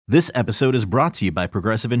This episode is brought to you by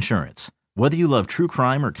Progressive Insurance. Whether you love true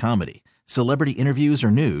crime or comedy, celebrity interviews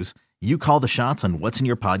or news, you call the shots on what's in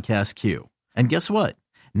your podcast queue. And guess what?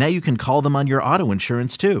 Now you can call them on your auto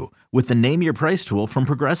insurance too with the Name Your Price tool from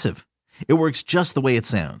Progressive. It works just the way it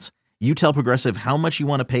sounds. You tell Progressive how much you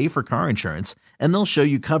want to pay for car insurance, and they'll show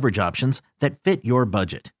you coverage options that fit your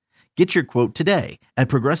budget. Get your quote today at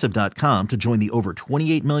Progressive.com to join the over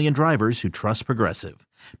 28 million drivers who trust Progressive.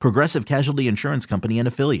 Progressive Casualty Insurance Company and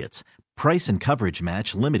Affiliates. Price and coverage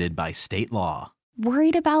match limited by state law.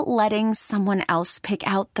 Worried about letting someone else pick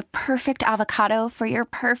out the perfect avocado for your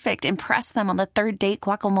perfect impress them on the third date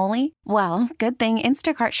guacamole? Well, good thing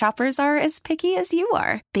Instacart shoppers are as picky as you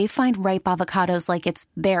are. They find ripe avocados like it's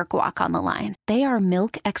their guac on the line. They are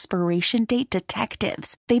milk expiration date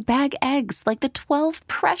detectives. They bag eggs like the 12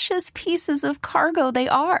 precious pieces of cargo they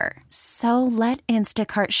are. So let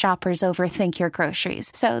Instacart shoppers overthink your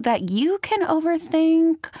groceries so that you can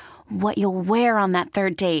overthink what you'll wear on that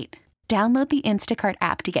third date. Download the Instacart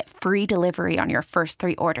app to get free delivery on your first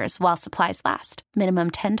 3 orders while supplies last.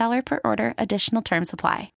 Minimum $10 per order. Additional terms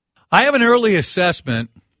apply. I have an early assessment.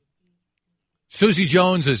 Susie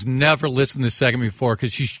Jones has never listened to this segment before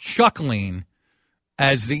because she's chuckling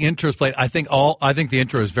as the intro is played. I think the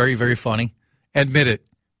intro is very, very funny. Admit it.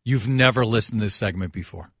 You've never listened to this segment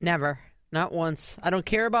before. Never. Not once. I don't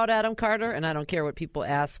care about Adam Carter, and I don't care what people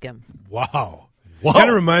ask him. Wow. Whoa. Kind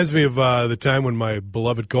of reminds me of the time when my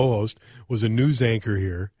beloved co-host was a news anchor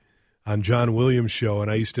here on John Williams' show,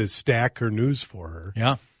 and I used to stack her news for her.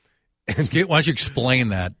 Yeah. Why don't you explain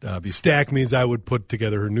that? Stack means I would put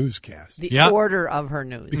together her newscast. The order of her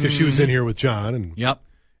news. Because she was in here with John, and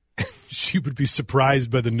she would be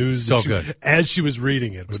surprised by the news good. as she was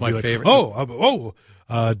reading it. It was my favorite.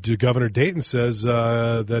 Governor Dayton says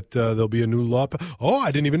that there'll be a new law.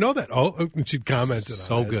 I didn't even know that. And she'd comment on it.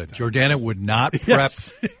 So good. Jordana would not prep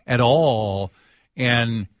at all.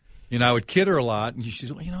 And, I would kid her a lot. And she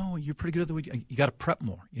says, you're pretty good at the week. You got to prep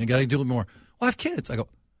more. You got to do it more. Well, I have kids. I go,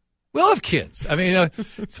 we all have kids. I mean,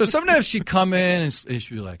 so sometimes she'd come in and she'd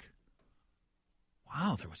be like,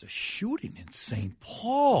 wow, there was a shooting in St.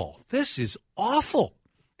 Paul. This is awful.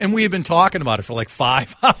 And we had been talking about it for like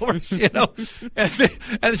 5 hours,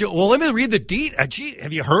 And she, well, let me read the deed. Gee,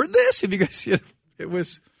 have you heard this? Have you guys? It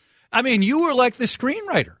was. I mean, you were like the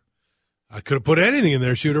screenwriter. I could have put anything in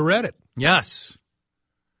there. She would have read it. Yes.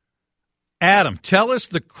 Adam, tell us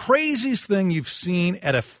the craziest thing you've seen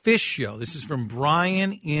at a fish show. This is from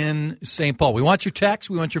Brian in St. Paul. We want your texts.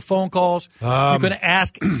 We want your phone calls. You can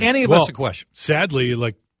ask any of us a question. Sadly,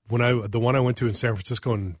 like. The one I went to in San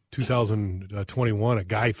Francisco in 2021, a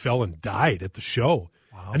guy fell and died at the show.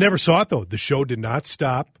 Wow. I never saw it, though. The show did not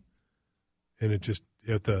stop, and it just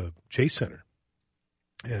at the Chase Center.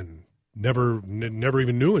 And never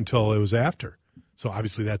even knew until it was after. So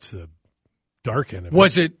obviously that's the dark end of it.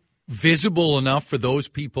 Was it visible enough for those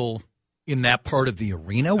people in that part of the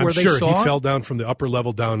arena where they saw he it? fell down from the upper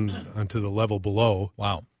level down onto the level below.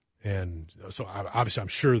 Wow. And so obviously I'm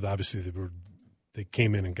sure they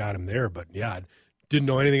came in and got him there, but I didn't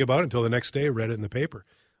know anything about it until the next day. I read it in the paper.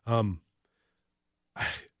 You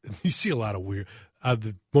see a lot of weird.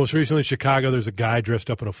 Most recently in Chicago, there's a guy dressed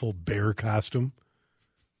up in a full bear costume,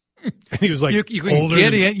 and he was like, "You can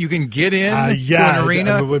get in. You can get in to an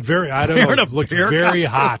arena." I don't know. It looked very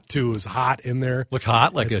hot too. It was hot in there. Looked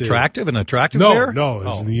hot, like an attractive bear. No, it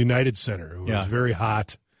was in the United Center. It was very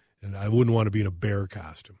hot, and I wouldn't want to be in a bear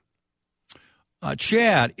costume.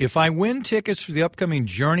 Chad, if I win tickets for the upcoming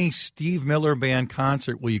Journey Steve Miller Band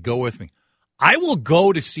concert, will you go with me? I will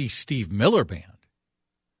go to see Steve Miller Band,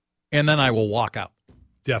 and then I will walk out.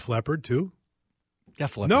 Def Leppard, too?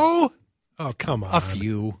 Def Leppard. No? Oh, come on. A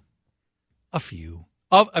few.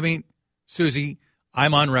 Susie,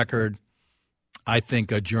 I'm on record. I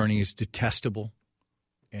think Journey is detestable,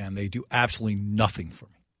 and they do absolutely nothing for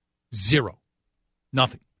me. Zero.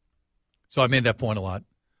 Nothing. So I made that point a lot.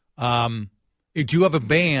 You do have a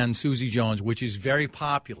band, Susie Jones, which is very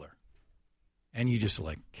popular. And you just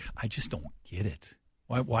I just don't get it.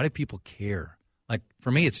 Why do people care? Like,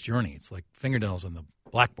 for me, it's Journey. It's like fingernails on the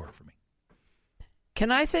blackboard for me.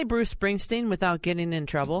 Can I say Bruce Springsteen without getting in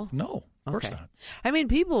trouble? No, of course not. I mean,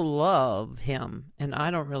 people love him, and I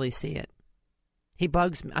don't really see it. He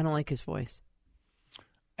bugs me. I don't like his voice.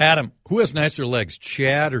 Adam, who has nicer legs,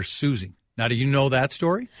 Chad or Susie? Now, do you know that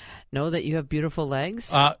story? Know that you have beautiful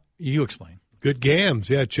legs? You explain. Good gams.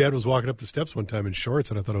 Yeah, Chad was walking up the steps one time in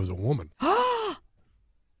shorts, and I thought it was a woman.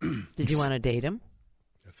 Did you want to date him?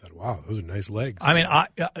 I thought, wow, those are nice legs. I mean,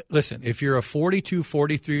 listen, if you're a 42,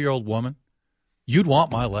 43-year-old woman, you'd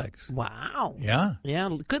want my legs. Wow. Yeah.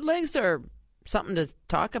 Yeah, good legs are something to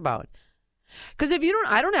talk about. Because if you don't,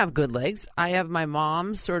 I don't have good legs. I have my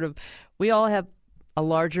mom's sort of. We all have a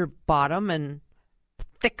larger bottom and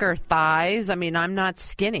thicker thighs. I mean, I'm not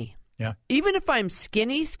skinny. Yeah. Even if I'm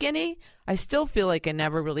skinny, I still feel like I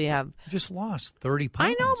never really have. You just lost 30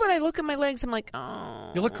 pounds. I know, but I look at my legs, I'm like,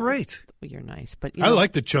 oh. You look great. Well, you're nice, but I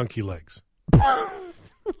like the chunky legs.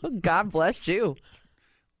 God bless you.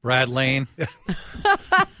 Brad Lane.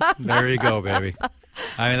 There you go, baby.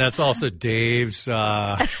 I mean, that's also Dave's.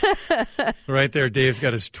 Right there, Dave's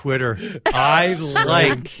got his Twitter. I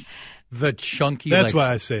like the chunky legs. That's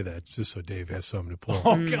why I say that, just so Dave has something to pull.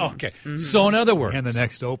 Okay. Mm-hmm. So in other words. And the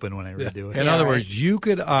next Open when I redo it. In other words, you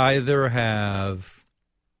could either have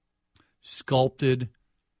sculpted,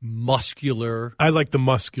 muscular. I like the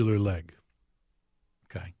muscular leg.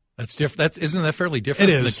 Okay. That's different. Isn't that fairly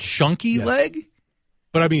different It from is. the chunky leg?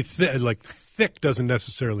 But I mean, thick doesn't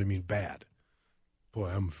necessarily mean bad. Boy,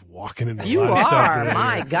 I'm walking into a lot of stuff. You are,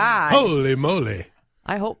 my God. Holy moly.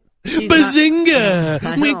 I hope. she's Bazinga!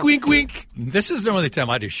 not- Wink, wink, wink. This is the only time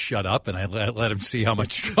I just shut up and I let him see how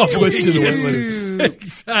much trouble Twist he to the gets. wind.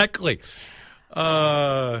 Exactly.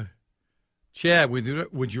 Chad,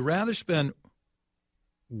 would you rather spend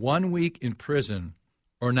 1 week in prison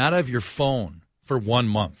or not have your phone for 1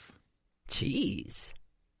 month? Jeez.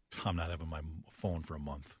 I'm not having my phone for a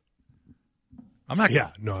month. I'm not. Yeah,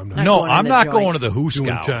 no, I'm not. No, going in I'm the not joint. going to the Doing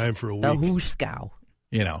Hooskow. time for a week. The Hooskow.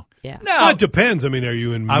 You know. Yeah. No. Well, it depends. I mean, are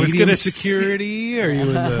you in I was medium gonna security? Are you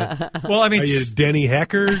in the? Well, I mean, Are you Denny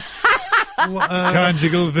Hecker?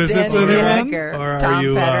 Conjugal visits, Danny anyone? Becker, Or are Tom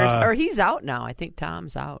you, Petters. Or he's out now. I think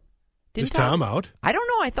Tom's out. Is Didn't Tom out? I don't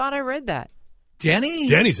know. I thought I read that. Denny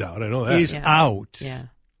Denny's out. I know that. is Yeah. out. Yeah.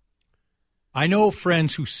 I know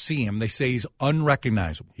friends who see him. They say he's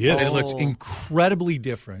unrecognizable. He is. He looks Oh. incredibly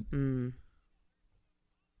different. Mm.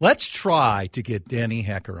 Let's try to get Denny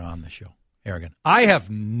Hecker on the show. Harrigan. I have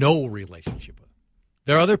no relationship with him.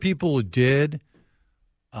 There are other people who did.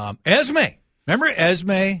 Esme. Remember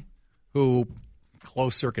Esme, who,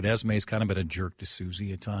 closed circuit Esme has kind of been a jerk to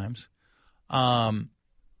Susie at times. Esme,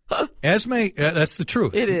 that's the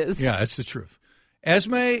truth. It is. Yeah, it's the truth.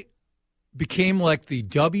 Esme became like the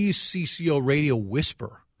WCCO radio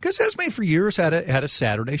whisperer. Because Esme for years had a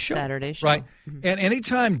Saturday show. Saturday show. Right. Mhm. And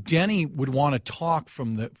anytime Denny would want to talk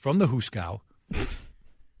from the Hooskow,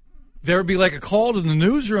 there would be like a call to the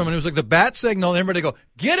newsroom, and it was like the bat signal, and everybody would go,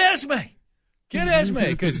 get Esme! Get Esme!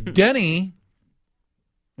 Because Denny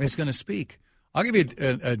is going to speak. I'll give you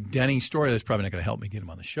a Denny story that's probably not going to help me get him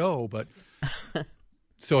on the show, but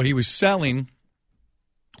so he was selling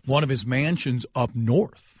one of his mansions up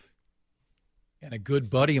north, and a good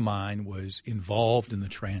buddy of mine was involved in the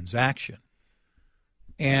transaction.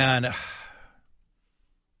 And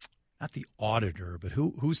not the auditor, but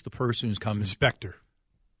who's the person who's coming? Inspector.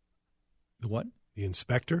 The what? The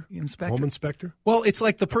inspector? The inspector. Home inspector? Well, it's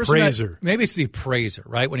like the person Appraiser. maybe it's the appraiser,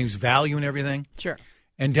 right? When he was valuing everything. Sure.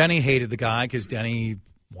 And Denny hated the guy because Denny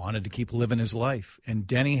wanted to keep living his life. And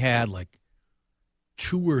Denny had like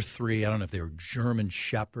 2 or 3, I don't know if they were German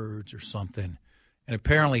shepherds or something. And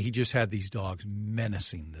apparently he just had these dogs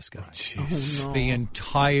menacing this guy the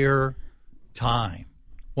entire time.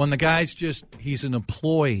 When the guy's he's an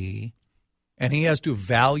employee and he has to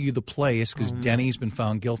value the place because Denny's been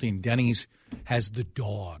found guilty and Denny's has the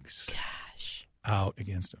dogs out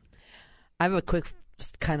against him. I have a quick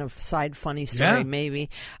kind of side funny story, Yeah. maybe.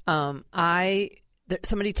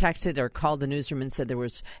 Somebody texted or called the newsroom and said there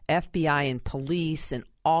was FBI and police and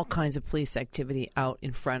all kinds of police activity out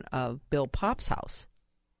in front of Bill Pop's house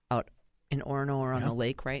out in Orono or on the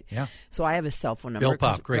lake, right? Yeah. So I have his cell phone number. Bill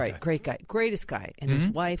Pop, great guy. Great guy. Greatest guy. And his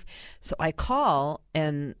wife. So I call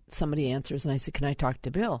and somebody answers and I said, can I talk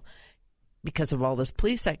to Bill? Because of all this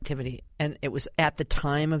police activity. And it was at the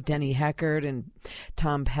time of Denny Heckert and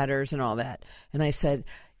Tom Petters and all that. And I said,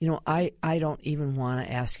 I don't even want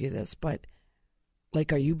to ask you this, but,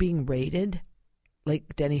 like, are you being raided?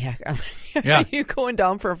 Like Denny Heckert? Yeah. Are you going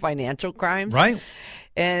down for financial crimes? Right.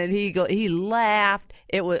 And he laughed.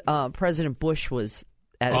 It was President Bush was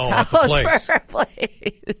at his Oh, house. at the place. For a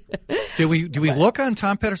place. Do we look on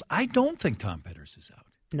Tom Petters? I don't think Tom Petters is out.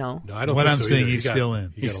 No. No, I don't What think I'm so saying, either. he's still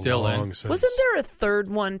in. He He's got a still in. long sentence. Wasn't there a third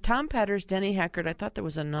one? Tom Petters, Denny Heckert. I thought there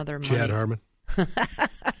was another Chad money. Harmon?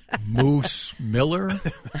 Moose Miller,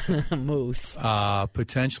 Moose.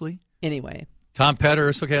 potentially. Anyway. Tom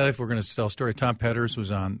Petters, okay, if we're going to tell a story, Tom Petters was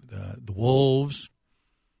on the Wolves.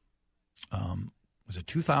 Was it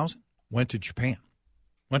 2000? Went to Japan.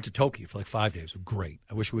 Went to Tokyo for like 5 days. It was great.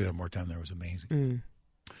 I wish we had more time there. It was amazing.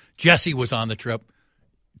 Jesse was on the trip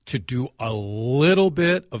to do a little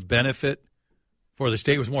bit of benefit for the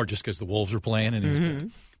state. It was more just because the Wolves were playing and he was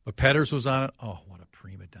good. But Petters was on it. Oh, what a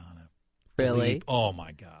prima donna. Really? Oh,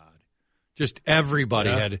 my God. Just everybody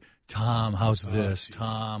had, Tom, how's this? Geez.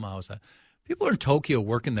 Tom, how's that? People are in Tokyo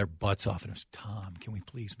working their butts off, and it was, Tom, can we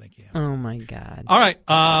please make you happy? Oh, my God. All right,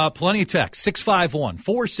 plenty of text,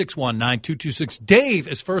 651-461-9226. Dave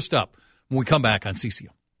is first up when we come back on CCO.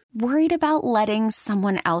 Worried about letting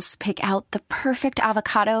someone else pick out the perfect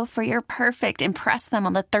avocado for your perfect impress them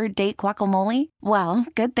on the third date guacamole? Well,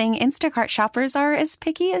 good thing Instacart shoppers are as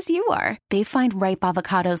picky as you are. They find ripe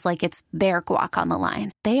avocados like it's their guac on the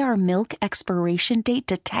line. They are milk expiration date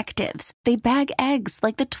detectives. They bag eggs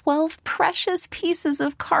like the 12 precious pieces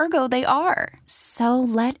of cargo they are. So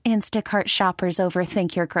let Instacart shoppers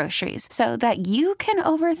overthink your groceries so that you can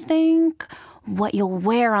overthink what you'll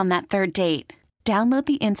wear on that third date. Download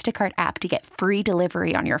the Instacart app to get free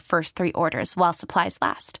delivery on your first 3 orders while supplies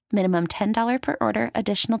last. Minimum $10 per order.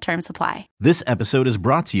 Additional terms apply. This episode is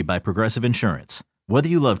brought to you by Progressive Insurance. Whether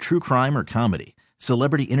you love true crime or comedy,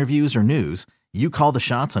 celebrity interviews or news, you call the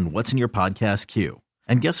shots on what's in your podcast queue.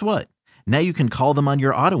 And guess what? Now you can call them on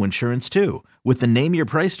your auto insurance too with the Name Your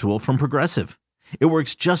Price tool from Progressive. It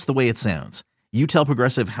works just the way it sounds. You tell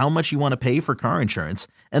Progressive how much you want to pay for car insurance,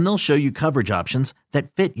 and they'll show you coverage options that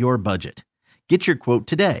fit your budget. Get your quote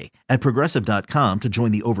today at Progressive.com to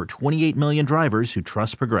join the over 28 million drivers who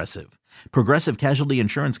trust Progressive. Progressive Casualty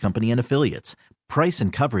Insurance Company and Affiliates. Price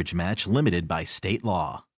and coverage match limited by state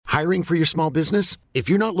law. Hiring for your small business? If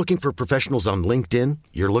you're not looking for professionals on LinkedIn,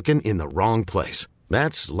 you're looking in the wrong place.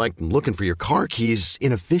 That's like looking for your car keys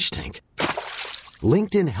in a fish tank.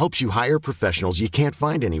 LinkedIn helps you hire professionals you can't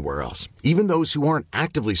find anywhere else, even those who aren't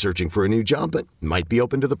actively searching for a new job but might be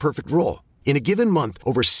open to the perfect role. In a given month,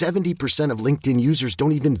 over 70% of LinkedIn users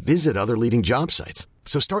don't even visit other leading job sites.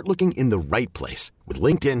 So start looking in the right place. With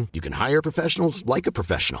LinkedIn, you can hire professionals like a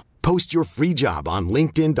professional. Post your free job on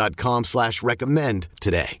linkedin.com/recommend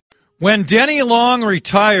today. When Denny Long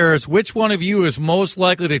retires, which one of you is most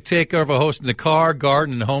likely to take over hosting the car,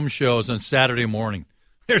 garden, and home shows on Saturday morning?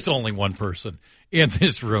 There's only one person in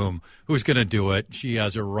this room who's going to do it. She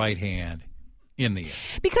has her right hand in the air.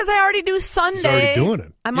 Because I already do Sunday. She's already doing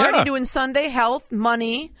it. I'm already doing Sunday, health,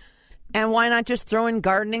 money, and why not just throw in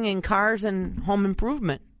gardening and cars and home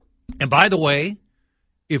improvement? And by the way,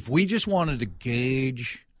 if we just wanted to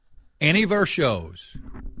gauge any of our shows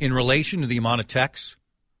in relation to the amount of texts,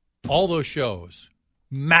 all those shows,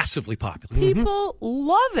 massively popular. People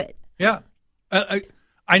love it. Yeah. I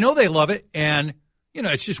know they love it, and, you know,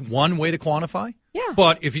 it's just one way to quantify. Yeah.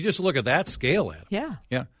 But if you just look at that scale, Adam. Yeah.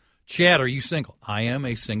 Yeah. Chad, are you single? I am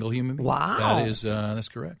a single human being. Wow. That is, that's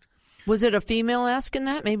correct. Was it a female asking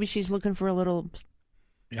that? Maybe she's looking for a little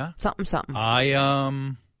something.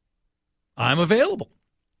 I'm available.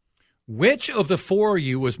 Which of the four of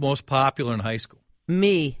you was most popular in high school?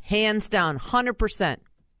 Me, hands down, 100%.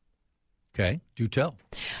 Okay, do tell.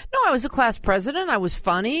 No, I was a class president. I was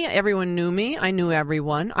funny. Everyone knew me. I knew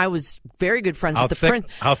everyone. I was very good friends with the prince.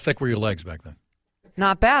 How thick were your legs back then?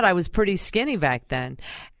 Not bad. I was pretty skinny back then.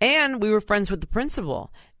 And we were friends with the principal.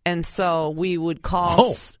 And so we would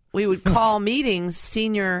call meetings,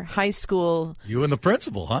 senior high school. You and the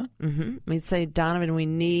principal, huh? Mm-hmm. We'd say, Donovan, we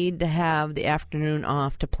need to have the afternoon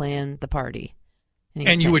off to plan the party.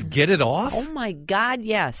 And you would get it off? Oh, my God,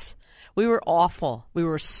 yes. We were awful. We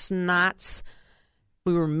were snots.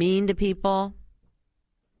 We were mean to people.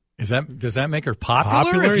 Does that make her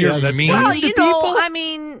popular? If you're mean well, to you people? know, I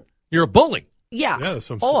mean, you're a bully. Yeah. That's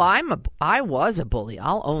what I'm saying. I was a bully.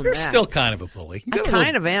 I'll own You're that. still kind of a bully. I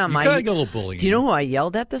kind of am. You kind of get a little bully. Do you know who I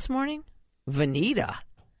yelled at this morning? Vanita.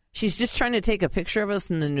 She's just trying to take a picture of us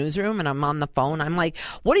in the newsroom, and I'm on the phone. I'm like,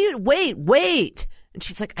 "What are you? Wait!" And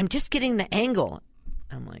she's like, "I'm just getting the angle."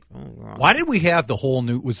 I'm like, "Oh, God." Why did we have the whole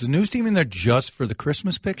was the news team in there just for the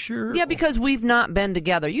Christmas picture? Yeah, because we've not been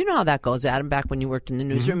together. You know how that goes, Adam. Back when you worked in the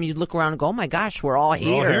newsroom, you'd look around and go, "Oh my gosh, we're all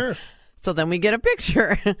here." So then we get a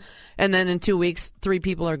picture, and then in 2 weeks, 3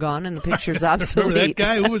 people are gone, and the picture's obsolete. Remember that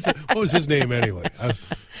guy? What was his name anyway?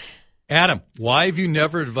 Adam, why have you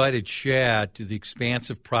never invited Chad to the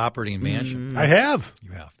expansive property and mansion? I have.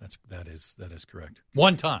 You have. That is correct.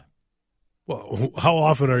 One time. Well, how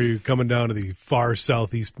often are you coming down to the far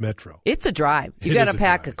southeast metro? It's a drive. You It got is to a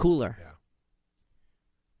pack drive. a cooler. Yeah.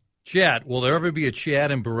 Chad, will there ever be a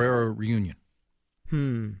Chad and Barrera reunion?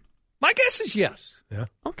 My guess is yes. Yeah.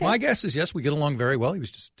 Okay. My guess is yes. We get along very well. He was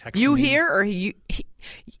just texting You me. here or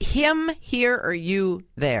him here or you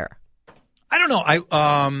there? I don't know.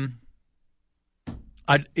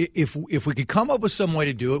 If we could come up with some way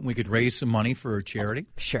to do it and we could raise some money for a charity.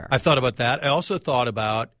 Sure. I thought about that. I also thought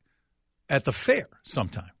about at the fair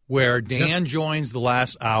sometime where Dan joins the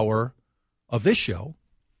last hour of this show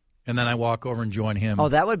and then I walk over and join him. Oh,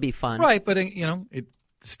 that would be fun. Right, but you know,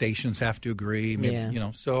 the stations have to agree. Maybe,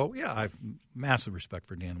 Yeah. So, yeah, I have massive respect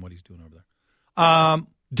for Dan and what he's doing over there.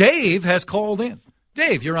 Dave has called in.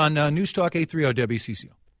 Dave, you're on News Talk 830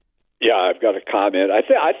 WCCO. Yeah, I've got a comment.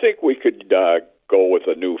 I think we could go with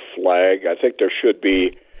a new flag. I think there should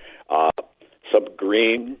be some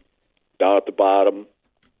green down at the bottom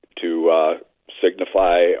to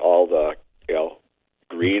signify all the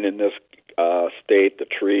green in this state, the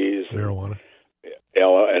trees, Marijuana.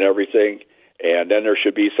 And everything. And then there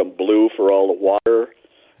should be some blue for all the water,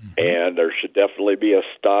 and there should definitely be a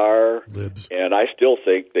star. Libs. And I still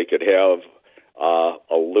think they could have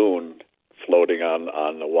a loon floating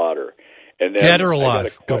on the water. And then Dead or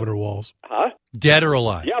alive? Governor Walz. Huh? Dead or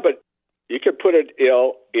alive? Yeah, but you could put it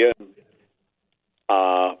in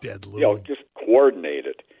Dead loon. just coordinate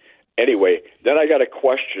it. Anyway, then I got a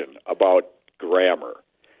question about grammar.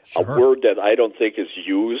 Sure. A word that I don't think is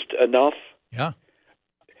used enough. Yeah.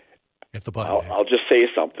 Hit the button, Dave. I'll just say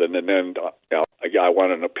something, and then I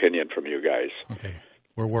want an opinion from you guys. Okay.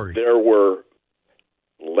 We're worried. There were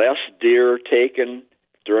less deer taken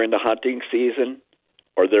during the hunting season,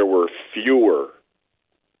 or there were fewer.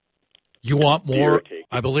 You want more?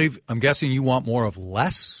 taken. I'm guessing you want more of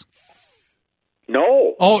less?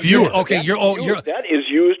 No. Oh, fewer. Okay. You're. That is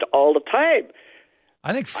used all the time.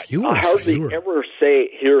 I think fewer. I hardly fewer. ever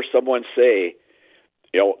hear someone say,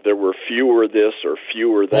 there were fewer this or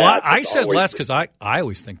fewer that. Well, I It's said always- less because I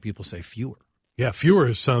always think people say fewer. Yeah,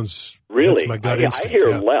 fewer sounds. Really, That's my gut I instinct. hear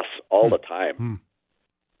yeah. less all the time.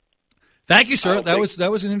 Thank you, sir. I don't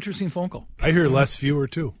That was an interesting phone call. I hear less, fewer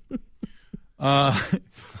too.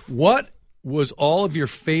 What was all of your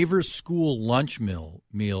favorite school lunch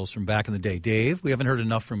meals from back in the day? Dave, we haven't heard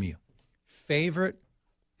enough from you. Favorite?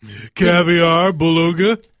 Caviar,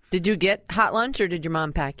 beluga. Did you get hot lunch or did your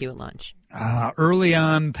mom pack you a lunch? Early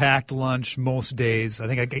on, packed lunch most days. I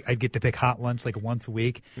think I'd get to pick hot lunch like once a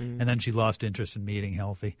week, and then she lost interest in me eating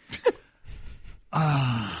healthy.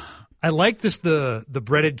 I like the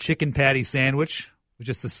breaded chicken patty sandwich with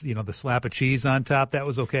just the slap of cheese on top. That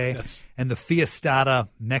was okay. Yes. And the fiestada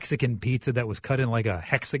Mexican pizza that was cut in like a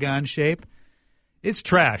hexagon shape. It's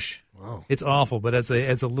trash. Wow. It's awful. But as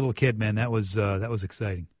a little kid, man, that was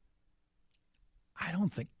exciting. I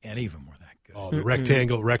don't think any of them were that good. Oh, the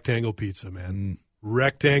rectangle pizza, man.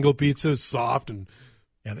 Rectangle pizza is soft and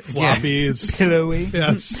floppy. It's Pillowy.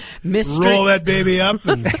 yes. Mystery. Roll that baby up.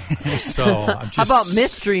 And So I'm just, How about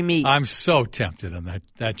mystery meat? I'm so tempted on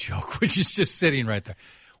that joke, which is just sitting right there.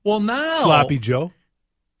 Well, now Sloppy Joe.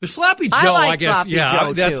 the sloppy I Joe, like I guess. sloppy Yeah,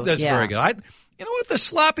 Joe, that's too. that's Yeah. very good. You know what? The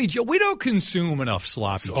sloppy Joe. We don't consume enough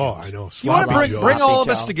sloppy Joes. Oh, I know. You want to Sloppy bring Joe. bring all of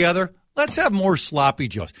Sloppy us Joe. together? Let's have more sloppy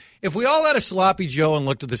Joes. If we all had a sloppy Joe and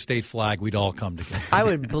looked at the state flag, we'd all come together. I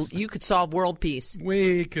would. You could solve world peace.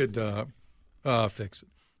 We could fix it.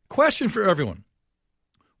 Question for everyone.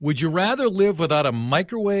 Would you rather live without a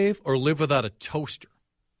microwave or live without a toaster?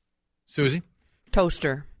 Susie?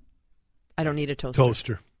 Toaster. I don't need a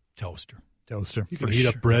toaster. Toaster. You can heat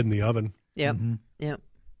up bread in the oven. Yep. Yep.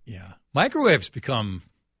 Yeah. Microwaves become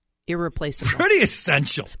Irreplaceable. pretty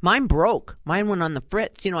essential. Mine broke. Mine went on the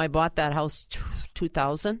fritz. I bought that house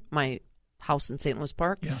 2000. My house in St. Louis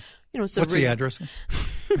Park. Yeah. So What's the address?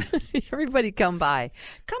 everybody come by.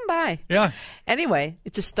 Come by. Yeah. Anyway,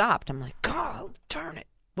 it just stopped. I'm like, God, darn it.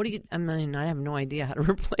 What do you? I mean, I have no idea how to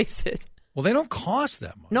replace it. Well, they don't cost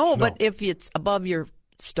that much. No, but if it's above your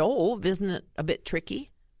stove, isn't it a bit tricky?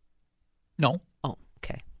 No. Oh,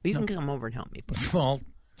 okay. Well, you can come over and help me, but Well,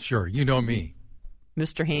 sure. You know me.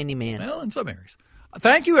 Mr. Handyman. Well, in some areas.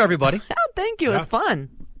 Thank you, everybody. Oh, thank you. It was fun.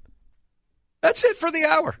 That's it for the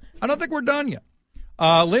hour. I don't think we're done yet.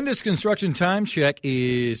 Linda's construction time check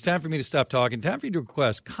is time for me to stop talking. Time for you to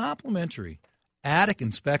request complimentary attic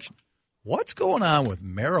inspection. What's going on with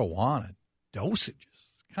marijuana dosages?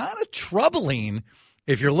 Kind of troubling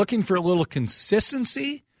if you're looking for a little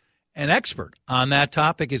consistency. An expert on that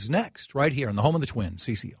topic is next, right here on the home of the Twins,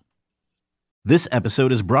 CCO. This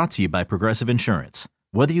episode is brought to you by Progressive Insurance.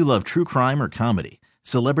 Whether you love true crime or comedy,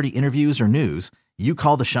 celebrity interviews or news, you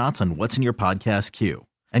call the shots on what's in your podcast queue.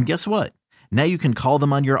 And guess what? Now you can call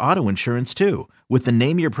them on your auto insurance too with the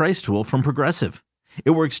Name Your Price tool from Progressive.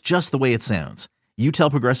 It works just the way it sounds. You tell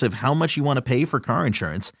Progressive how much you want to pay for car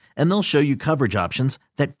insurance, and they'll show you coverage options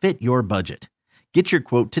that fit your budget. Get your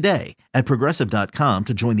quote today at Progressive.com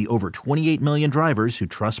to join the over 28 million drivers who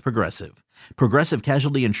trust Progressive. Progressive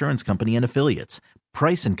Casualty Insurance Company and Affiliates.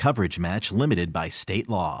 Price and coverage match limited by state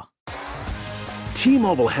law.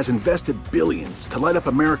 T-Mobile has invested billions to light up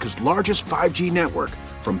America's largest 5G network,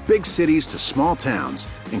 from big cities to small towns,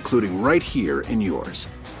 including right here in yours.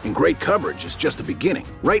 And great coverage is just the beginning.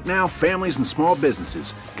 Right now, families and small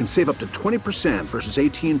businesses can save up to 20% versus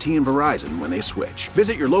AT&T and Verizon when they switch.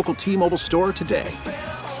 Visit your local T-Mobile store today.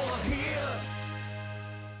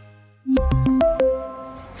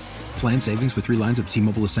 Plan savings with 3 lines of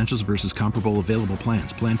T-Mobile Essentials versus comparable available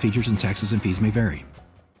plans. Plan features and taxes and fees may vary.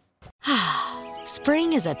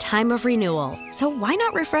 Spring is a time of renewal, so why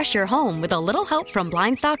not refresh your home with a little help from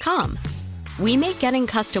Blinds.com? We make getting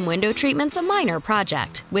custom window treatments a minor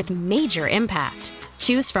project with major impact.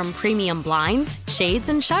 Choose from premium blinds, shades,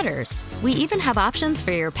 and shutters. We even have options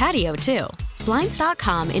for your patio, too.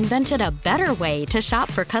 Blinds.com invented a better way to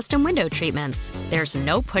shop for custom window treatments. There's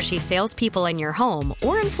no pushy salespeople in your home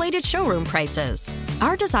or inflated showroom prices.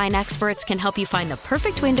 Our design experts can help you find the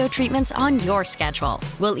perfect window treatments on your schedule.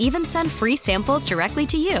 We'll even send free samples directly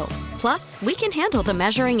to you. Plus, we can handle the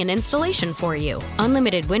measuring and installation for you.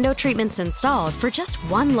 Unlimited window treatments installed for just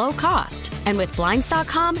one low cost. And with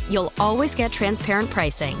Blinds.com, you'll always get transparent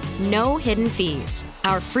pricing. No hidden fees.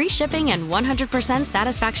 Our free shipping and 100%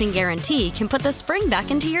 satisfaction guarantee can put the spring back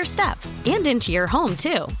into your step and into your home,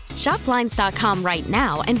 too. Shop Blinds.com right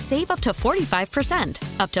now and save up to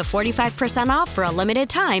 45%. Up to 45% off for a limited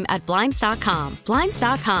time at Blinds.com.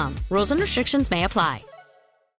 Blinds.com. Rules and restrictions may apply.